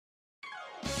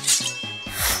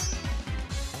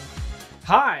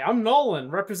Hi, I'm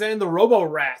Nolan, representing the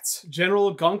Robo-Rats,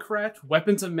 General Gunk Rat,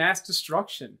 Weapons of Mass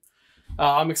Destruction.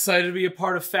 I'm excited to be a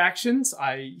part of Factions.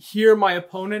 I hear my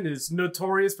opponent is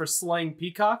notorious for slaying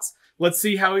peacocks. Let's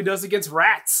see how he does against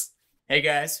rats. Hey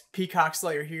guys, Peacock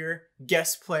Slayer here,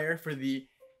 guest player for the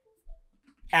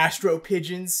Astro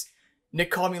Pigeons. Nick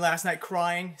called me last night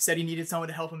crying, said he needed someone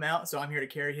to help him out, so I'm here to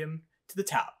carry him to the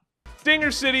top.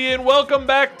 Dinger City, and welcome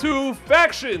back to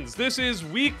Factions. This is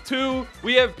week 2.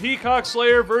 We have Peacock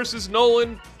Slayer versus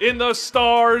Nolan in the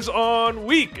Stars on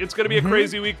week. It's going to be a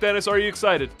crazy week, Dennis. Are you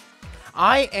excited?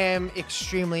 I am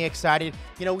extremely excited.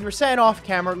 You know, we were saying off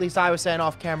camera, at least I was saying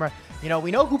off camera, you know,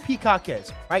 we know who Peacock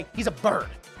is, right? He's a bird,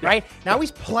 right? Now he's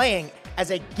playing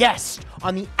as a guest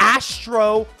on the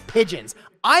Astro Pigeons.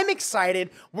 I'm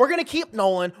excited. We're going to keep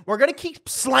Nolan. We're going to keep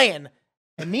slaying.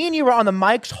 And me and you are on the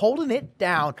mics holding it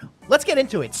down. Let's get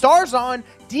into it. Stars on.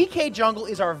 DK Jungle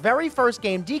is our very first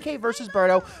game. DK versus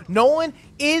Birdo. Nolan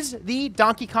is the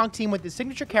Donkey Kong team with his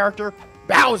signature character,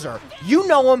 Bowser. You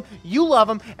know him. You love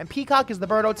him. And Peacock is the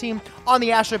Birdo team on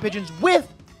the Astro Pigeons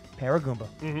with Paragoomba.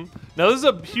 Now, this is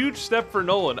a huge step for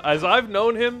Nolan. As I've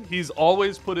known him, he's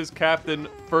always put his captain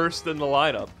first in the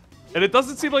lineup. And it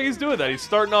doesn't seem like he's doing that. He's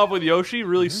starting off with Yoshi,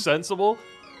 really sensible.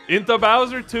 Into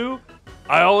Bowser, too.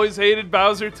 I always hated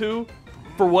Bowser, too,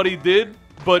 for what he did.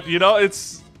 But, you know,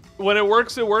 it's when it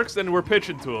works, and we're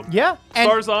pitching to him. Yeah.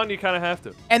 Stars on, you kind of have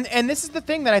to. And this is the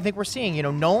thing that I think we're seeing. You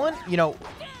know, Nolan, you know,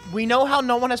 we know how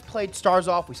no one has played Stars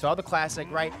Off. We saw the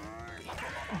classic, right?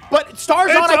 But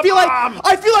Stars On, I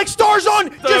feel like Stars On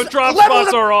The drop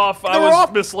spots are off. I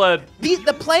was misled.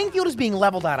 The playing field is being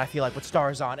leveled out, I feel like, with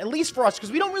Stars On, at least for us,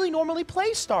 because we don't really normally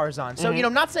play Stars On. So, you know,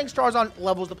 I'm not saying Stars On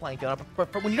levels the playing field,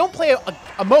 but when you don't play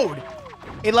a mode,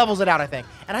 it levels it out, I think.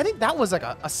 And I think that was like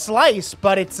a slice,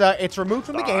 but it's removed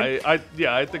from the game.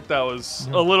 I think that was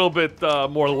a little bit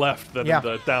more left than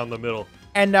down the middle.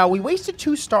 And we wasted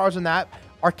 2 stars on that.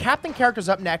 Our captain character's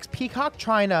up next. Peacock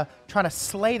trying to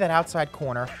slay that outside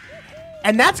corner.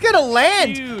 And that's going to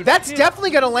land. Huge That's definitely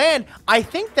going to land. I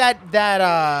think that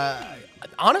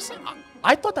honestly,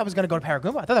 I thought that was going to go to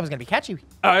Paragoomba. I thought that was going to be catchy.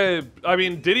 I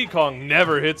mean, Diddy Kong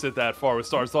never hits it that far with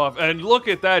Stars Off. And look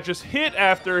at that, just hit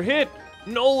after hit.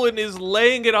 Nolan is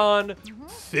laying it on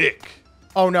thick.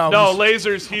 Oh, no. No,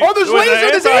 lasers here. Oh, there's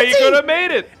laser, this ante! He could have made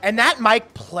it. And that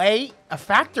might play a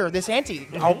factor, this ante.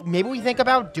 Maybe we think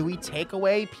about, do we take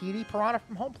away PD Piranha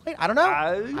from home plate? I don't know.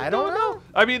 I don't know.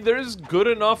 I mean, there's good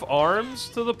enough arms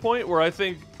to the point where I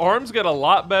think arms get a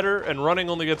lot better and running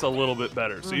only gets a little bit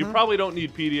better. So you probably don't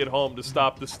need PD at home to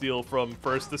stop the steal from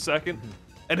first to second.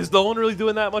 And is Nolan really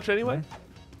doing that much anyway?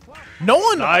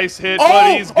 Nolan. Nice hit,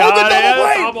 but he's got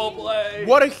it. Double play.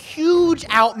 What a huge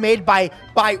out made by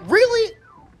really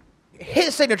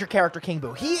his signature character, King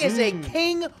Boo. He is a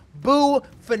King Boo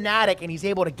fanatic, and he's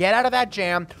able to get out of that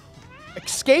jam,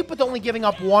 escape with only giving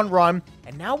up 1 run,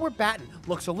 and now we're batting.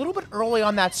 Looks a little bit early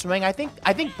on that swing. I think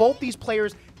both these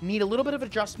players need a little bit of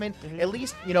adjustment. At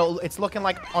least, you know, it's looking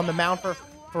like on the mound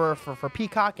for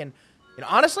Peacock, and you know,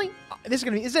 honestly, this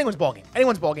is anyone's ballgame.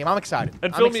 Anyone's ballgame. I'm excited.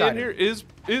 And fill me in here.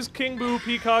 Is King Boo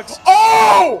Peacock's?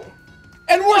 Oh!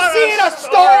 And we're seeing a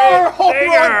star home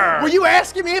run. Were you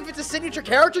asking me if it's a signature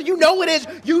character? You know it is.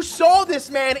 You saw this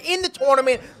man in the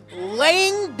tournament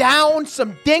laying down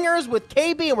some dingers with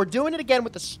KB, and we're doing it again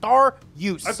with the star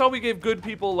use. I thought we gave good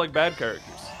people like bad characters.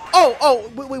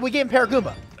 We gave him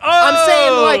Paragoomba. I'm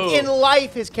saying, like, in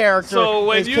life, his character So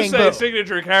when is you King say Boo.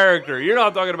 signature character, you're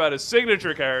not talking about his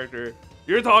signature character.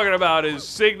 You're talking about his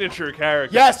signature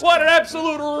character. Yes. What an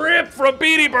absolute rip from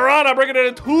PD Piranha, bringing in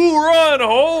a 2-run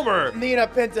homer. Nina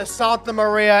Pinta Santa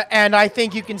Maria, and I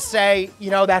think you can say, you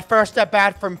know, that first at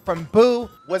bat from Boo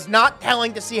was not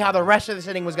telling to see how the rest of this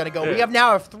inning was going to go. Yeah. We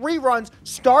now have 3 runs,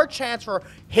 star chance for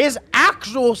his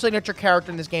actual signature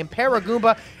character in this game,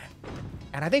 Paragoomba,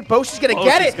 and I think Boshi's going to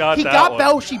get it. He got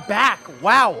Boshi back.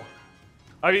 Wow.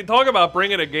 I mean, talk about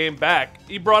bringing a game back.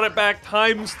 He brought it back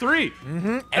 ×3.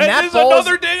 And that is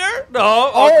another dinger? No.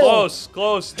 Oh,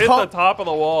 close. Hit the top of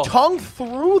the wall. Tongue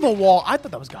through the wall. I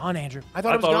thought that was gone, Andrew. I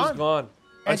thought it was gone.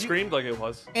 I Andrew, screamed like it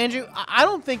was. Andrew, I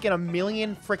don't think in a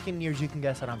million freaking years you can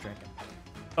guess what I'm drinking.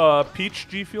 Peach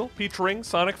G Fuel, peach ring,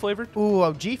 Sonic flavored.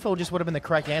 Ooh, G Fuel just would have been the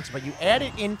correct answer, but you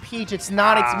added in peach. It's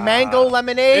not. It's mango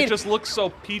lemonade. It just looks so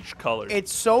peach colored.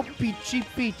 It's so peachy.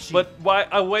 But why?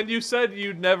 When you said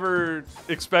you'd never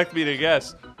expect me to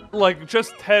guess, like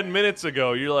just 10 minutes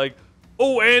ago, you're like,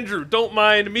 "Oh, Andrew, don't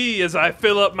mind me as I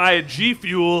fill up my G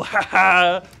Fuel."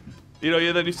 Haha. You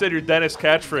know, then you said your Dennis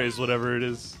catchphrase, whatever it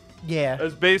is. Yeah.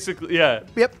 It's basically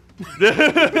Yep.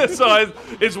 So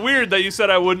it's weird that you said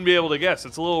I wouldn't be able to guess.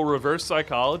 It's a little reverse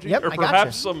psychology, Yep, or I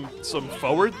perhaps gotcha. some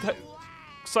forward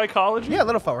psychology? Yeah, a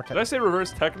little forward. Did I say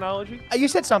reverse technology? You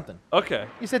said something. Okay.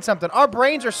 You said something. Our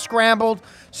brains are scrambled.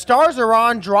 Stars are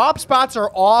on. Drop spots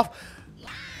are off.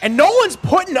 And no one's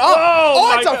putting up.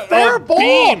 Oh, It's a fair ball.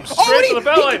 Beam straight to the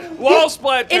belly. Wall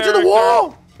splat into the character.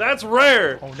 wall. That's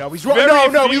rare. Oh, no, he's wrong. Very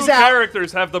No, few he's out.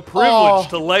 characters have the privilege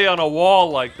to lay on a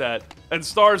wall like that. And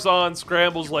stars on,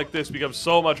 scrambles like this become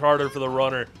so much harder for the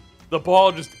runner. The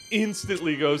ball just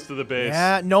instantly goes to the base.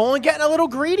 Yeah, Nolan getting a little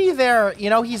greedy there. You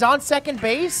know, he's on second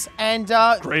base, and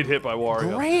Great hit by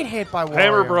Wario. great hit by Wario.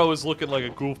 Hammer Bro is looking like a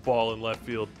goofball in left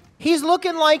field. He's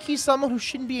looking like he's someone who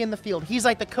shouldn't be in the field. He's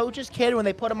like the coach's kid when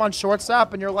they put him on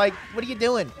shortstop, and you're like, what are you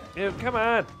doing? Yeah, come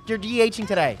on. You're DHing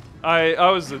today. I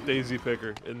was a daisy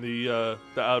picker in the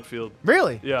outfield.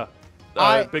 Really? Yeah.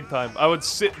 Big time. I would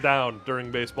sit down during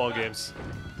baseball games.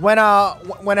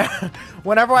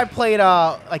 Whenever I played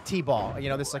like t-ball, you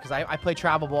know, this because I played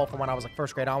travel ball from when I was like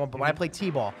first grade on, but when I played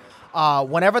t-ball,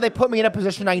 whenever they put me in a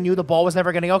position I knew the ball was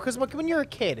never gonna go, because when you're a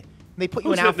kid, they put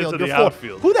you Who's in hitting outfield. into You're the full.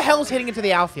 outfield? Who the hell is hitting into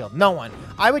the outfield? No one.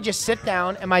 I would just sit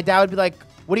down, and my dad would be like,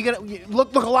 "What are you gonna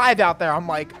look alive out there?" I'm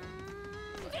like,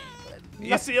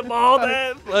 You see a ball,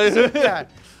 Dad? yeah.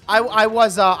 I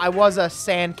was a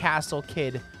sandcastle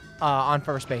kid on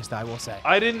first base, though, I will say.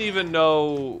 I didn't even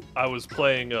know I was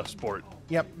playing a sport.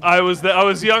 Yep. I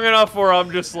was young enough where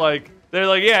I'm just like, they're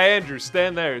like, yeah, Andrew,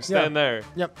 stand there, stand there.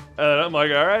 Yep. And I'm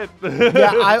like, all right.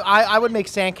 Yeah, I would make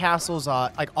sandcastles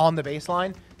like on the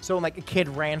baseline. So when like a kid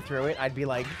ran through it, I'd be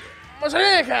like, a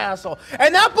sandcastle.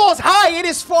 And that ball's high, it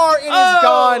is far, it is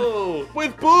gone.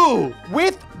 With Boo.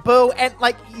 With Boo, and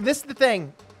like this is the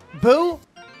thing. Boo,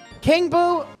 King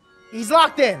Boo, he's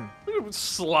locked in.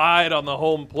 Slide on the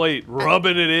home plate,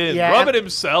 rubbing it in, Yeah. rubbing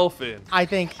himself in. I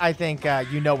think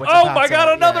you know what's Oh about my to-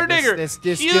 God, another yeah, digger. This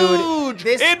Huge.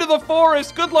 dude, Into the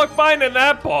forest. Good luck finding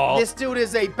that ball. this dude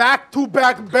is a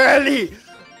back-to-back belly.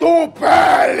 To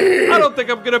belly. I don't think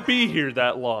I'm going to be here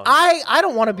that long. I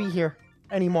don't want to be here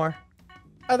anymore.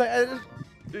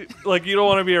 Like, you don't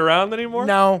want to be around anymore?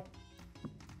 No.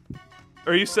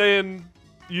 Are you saying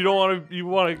you don't want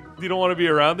to be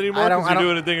around anymore I don't- because I you're don't-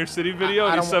 doing a Dinger City video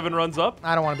and I he's don't- 7 runs up?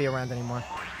 I don't want to be around anymore.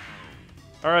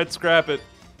 All right, scrap it.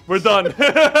 We're done.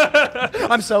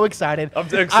 I'm so excited. I'm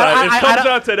excited. It comes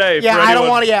out today. Yeah, for I don't anyone.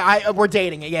 want to. Yeah, we're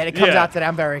dating it. Yeah, it comes Yeah. out today.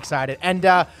 I'm very excited. And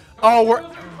we're.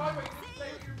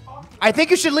 I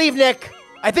think you should leave, Nick.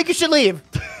 I think you should leave.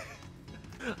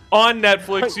 On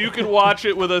Netflix, you can watch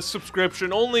it with a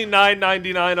subscription, only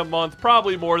 $9.99 a month,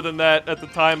 probably more than that at the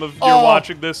time of you're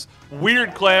watching this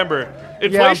weird clamber.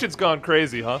 Inflation's gone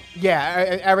crazy, huh?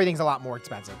 Yeah, everything's a lot more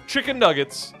expensive. Chicken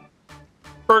nuggets,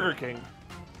 Burger King,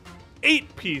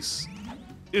 8-piece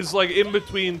is like in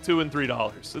between $2 and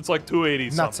 $3. It's like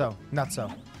 $2.80 something. Not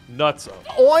so. Nutso.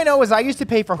 All I know is I used to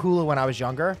pay for Hulu when I was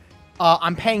younger.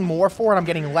 I'm paying more for it. I'm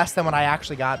getting less than what I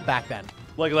actually got back then.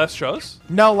 Like less shows?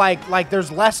 No, like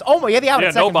there's less. Oh my, yeah, Yeah,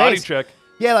 no second body base. check.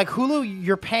 Yeah, like Hulu,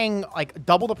 you're paying like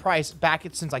double the price back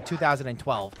since like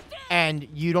 2012, and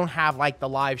you don't have like the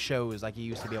live shows like you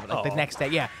used to be able to. Like the next day,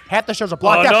 yeah, half the shows are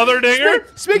blocked out. Another dinger?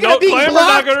 Speaking no of being clamber,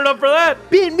 blocked, not good enough for that.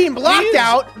 being blocked Jeez.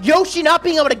 out, Yoshi not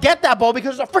being able to get that ball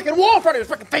because there's a freaking wall in front of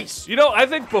his freaking face. You know, I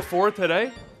think before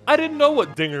today, I didn't know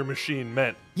what dinger machine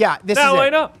meant. Yeah, this Now is it. I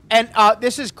know. And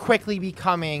this is quickly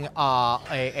becoming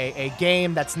a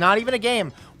game that's not even a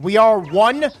game. We are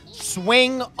one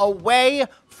swing away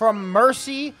from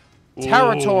Mercy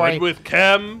territory. Ooh, and with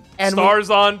Chem, And stars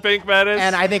on Pink Menace.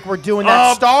 And I think we're doing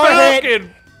that Oh, star hit.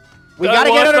 Falcon. We That got to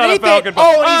was get not a underneath Falcon, it. but-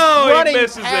 Oh, and he's he running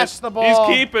misses past it. the ball.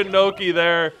 He's keeping Noki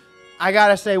there. I got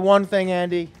to say one thing,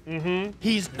 Andy. Mm-hmm.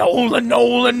 He's Nolan.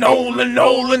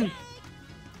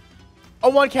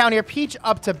 0-1 count here. Peach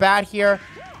up to bat here.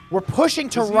 We're pushing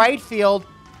to right field.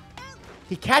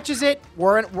 He catches it.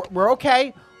 We're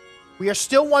okay. We are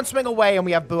still one swing away, and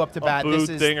we have Boo up to bat. Boo This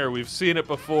is dinger. We've seen it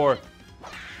before.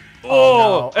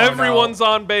 Oh, no. Everyone's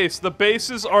on base. The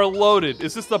bases are loaded.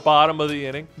 Is this the bottom of the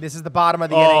inning? This is the bottom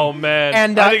of the inning. Oh, man.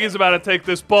 And I think he's about to take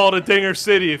this ball to Dinger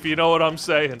City, if you know what I'm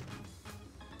saying.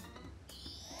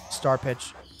 Star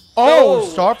pitch. Oh, No.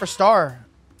 star for star.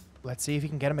 Let's see if he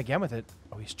can get him again with it.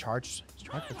 Oh, he's charged. He's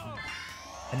charged with him.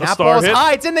 And A that star ball's hit.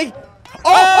 high. It's in the.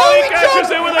 Oh, he catches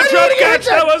jumped! it with I a knew jump he catch. catch it!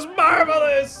 That was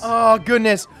marvelous. Oh,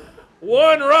 goodness.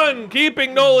 1 run,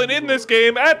 keeping Nolan in this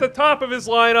game at the top of his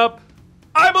lineup.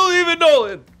 I believe in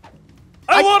Nolan.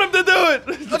 I want him to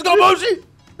do it. Let's go, Moshi.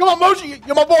 Come on, Moshi.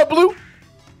 You're my boy, Blue.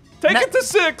 Take it to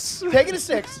 6. Take it to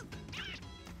 6.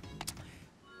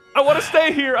 I want to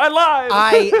stay here. I lied.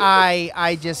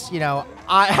 I just, I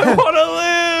I want to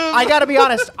live. I gotta be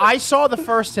honest. I saw the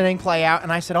first inning play out,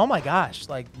 and I said, "Oh my gosh!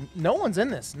 Like, no one's in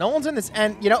this. No one's in this."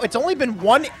 And it's only been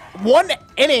one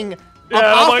inning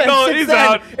Yeah, I'm like, no, since he's then.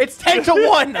 out. It's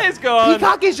 10-1. He's gone.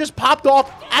 Peacock is just popped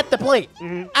off at the plate.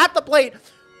 At the plate.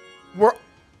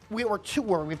 We have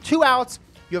 2 outs.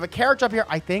 You have a carriage up here,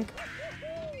 I think.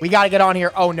 We got to get on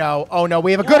here. Oh, no. Oh, no.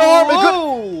 We have a good arm.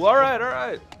 Oh, all right, all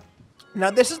right.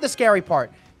 Now, this is the scary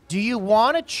part. Do you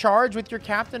want to charge with your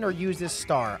captain or use this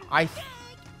star? I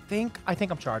think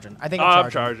I'm charging. I think I'm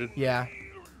charging. Yeah.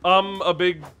 I'm a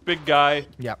big guy.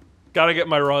 Yep. Got to get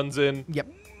my runs in. Yep.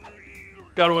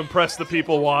 Got to impress the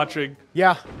people watching.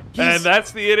 Yeah. And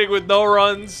that's the inning with no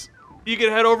runs. You can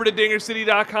head over to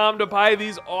dingercity.com to buy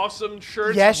these awesome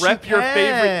shirts. Yes, Rep you your can.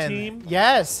 favorite team.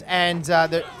 Yes, and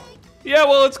Yeah,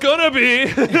 well, it's gonna be.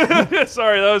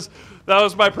 Sorry, that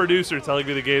was my producer telling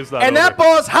me the game's not and over. that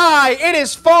ball's high. It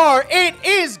is far. It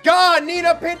is gone.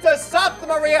 Nina Pinta, Santa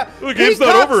Maria. The game's not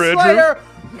Peacock over, Andrew. Slayer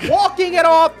walking it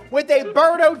off with a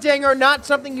Birdo dinger. Not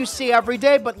something you see every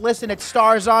day, but listen, it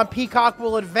stars on. Peacock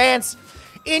will advance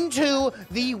into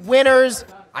the winners,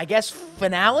 I guess,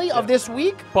 finale of this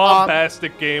week.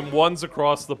 Bombastic game. Ones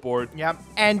across the board. Yep.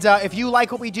 And if you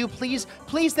like what we do, please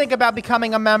think about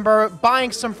becoming a member,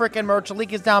 buying some freaking merch. The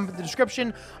link is down in the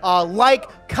description. Like,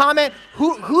 comment.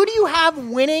 Who do you have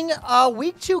winning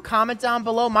week 2? Comment down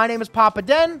below. My name is Papa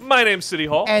Den. My name's City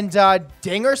Hall. And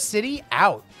Dinger City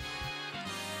out.